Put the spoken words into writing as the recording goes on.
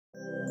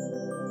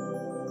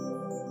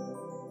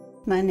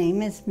My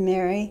name is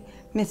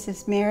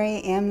Mrs.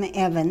 Mary M.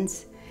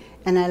 Evans,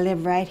 and I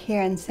live right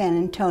here in San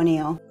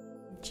Antonio.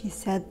 She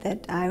said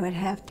that I would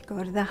have to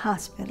go to the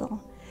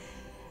hospital,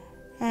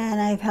 and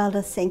I felt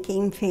a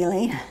sinking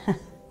feeling.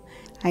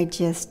 I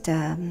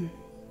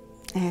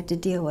had to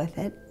deal with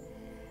it.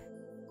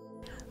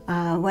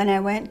 When I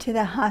went to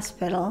the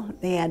hospital,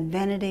 the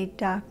ADVINITY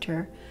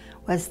doctor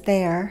was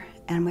there,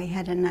 and we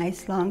had a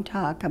nice long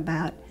talk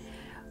about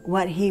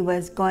what he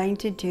was going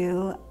to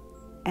do,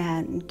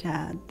 and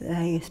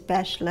the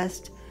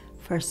specialist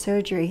for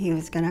surgery he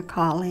was going to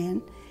call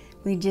in.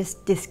 We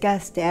just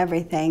discussed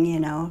everything, you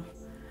know,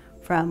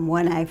 from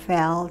when I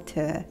fell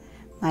to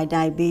my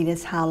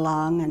diabetes, how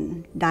long,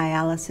 and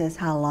dialysis,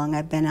 how long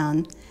I've been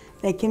on.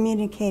 They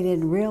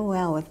communicated real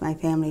well with my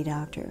family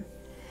doctor,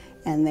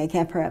 and they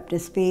kept her up to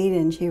speed,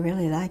 and she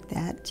really liked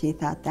that. She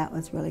thought that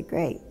was really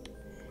great,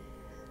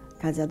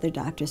 because other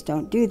doctors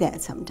don't do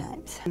that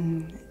sometimes.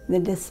 The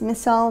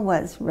dismissal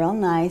was real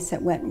nice.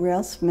 It went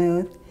real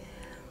smooth,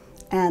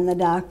 and the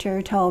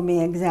doctor told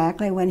me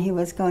exactly when he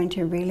was going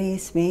to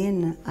release me,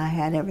 and I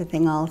had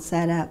everything all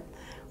set up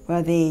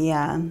for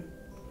the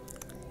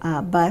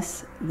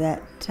bus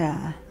that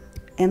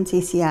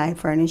MCCI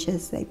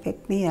furnishes. They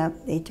picked me up,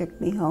 they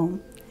took me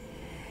home,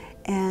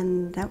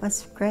 and that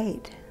was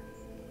great.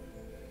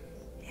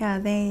 Yeah,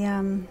 they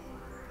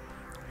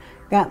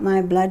got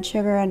my blood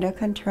sugar under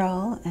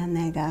control, and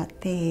they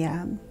got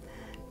the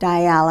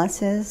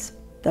dialysis,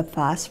 the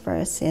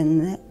phosphorus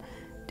in it.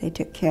 They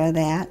took care of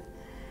that,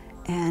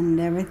 and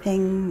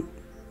everything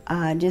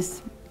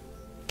just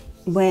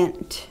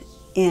went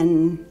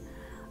in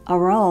a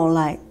row.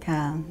 Like,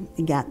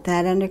 they got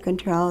that under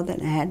control,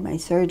 then I had my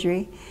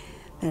surgery,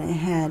 then I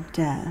had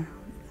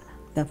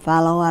the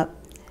follow-up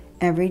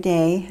every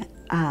day,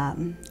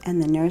 and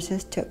the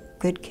nurses took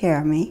good care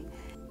of me.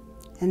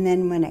 And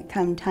then when it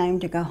come time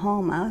to go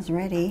home, I was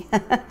ready.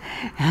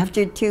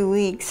 After 2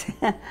 weeks,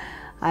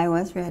 I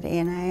was ready,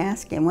 and I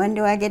asked him, when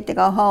do I get to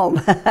go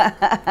home?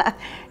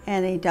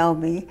 And he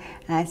told me,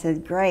 and I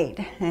said, great,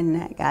 and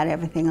I got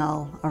everything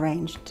all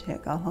arranged to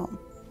go home.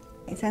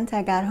 Since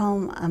I got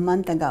home a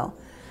month ago,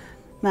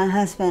 my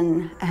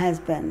husband has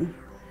been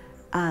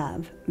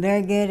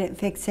very good at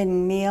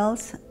fixing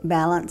meals,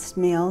 balanced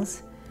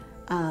meals,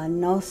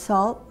 no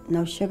salt,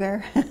 no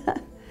sugar.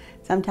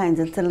 Sometimes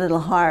it's a little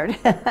hard,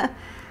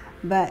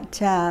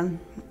 but, and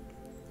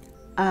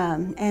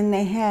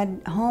they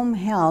had home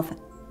health,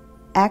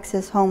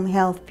 Access Home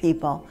Health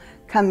people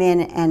come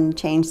in and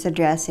change the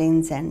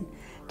dressings and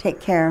take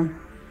care of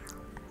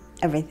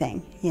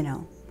everything, you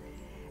know.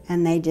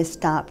 And they just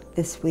stopped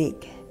this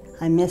week.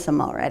 I miss them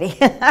already.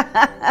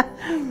 I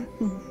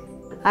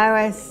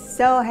was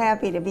so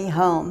happy to be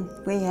home.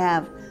 We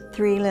have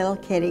 3 little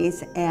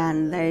kitties,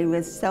 and they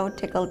was so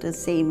tickled to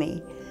see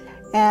me.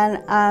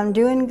 And I'm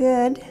doing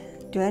good,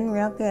 doing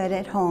real good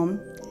at home.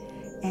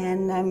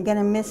 And I'm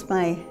gonna miss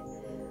my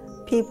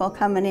people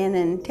coming in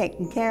and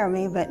taking care of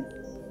me, but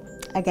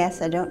I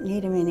guess I don't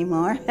need them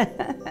anymore.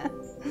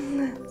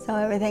 So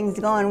everything's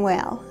going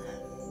well.